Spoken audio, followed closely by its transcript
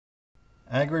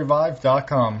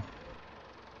agrevive.com,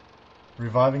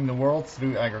 reviving the world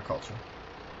through agriculture.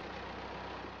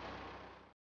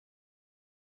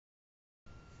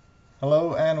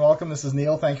 Hello and welcome, this is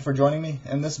Neil. Thank you for joining me.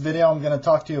 In this video I'm going to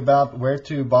talk to you about where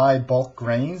to buy bulk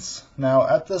grains. Now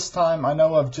at this time I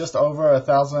know of just over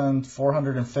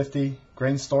 1,450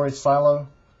 grain storage silo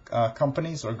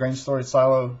companies or grain storage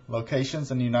silo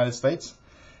locations in the United States.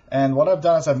 And what I've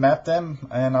done is I've mapped them,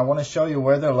 and I want to show you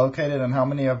where they're located and how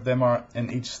many of them are in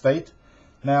each state.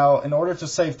 Now, in order to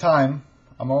save time,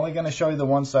 I'm only going to show you the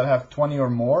ones that have 20 or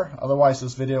more. Otherwise,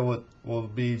 this video will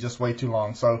be just way too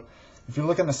long. So, if you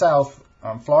look in the south,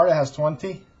 Florida has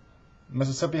 20,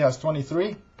 Mississippi has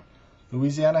 23,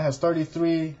 Louisiana has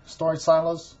 33 storage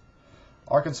silos,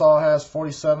 Arkansas has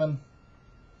 47,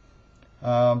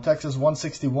 Texas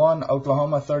 161,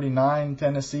 Oklahoma 39,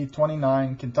 Tennessee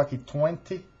 29, Kentucky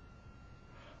 20.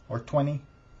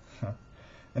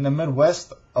 In the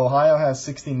Midwest, Ohio has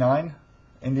 69,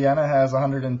 Indiana has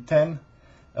 110,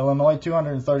 Illinois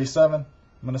 237,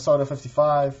 Minnesota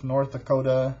 55, North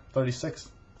Dakota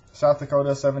 36, South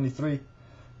Dakota 73,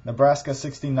 Nebraska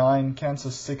 69,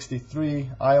 Kansas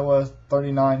 63, Iowa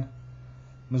 39,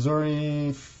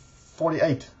 Missouri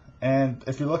 48. And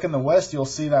if you look in the west, you'll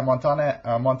see that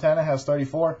Montana has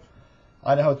 34,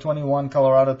 Idaho 21,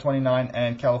 Colorado 29,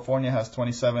 and California has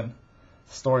 27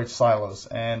 storage silos.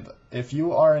 And if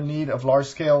you are in need of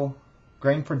large-scale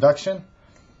grain production,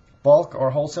 bulk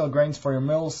or wholesale grains for your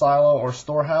mill, silo, or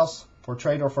storehouse for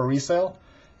trade or for resale,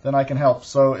 then I can help.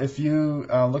 So if you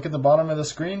look at the bottom of the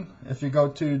screen, if you go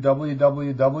to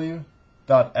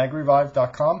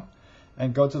www.agrivive.com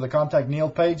and go to the Contact Neil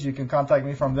page, you can contact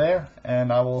me from there,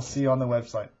 and I will see you on the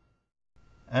website.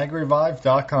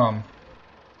 agrivive.com,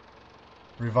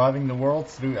 reviving the world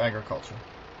through agriculture.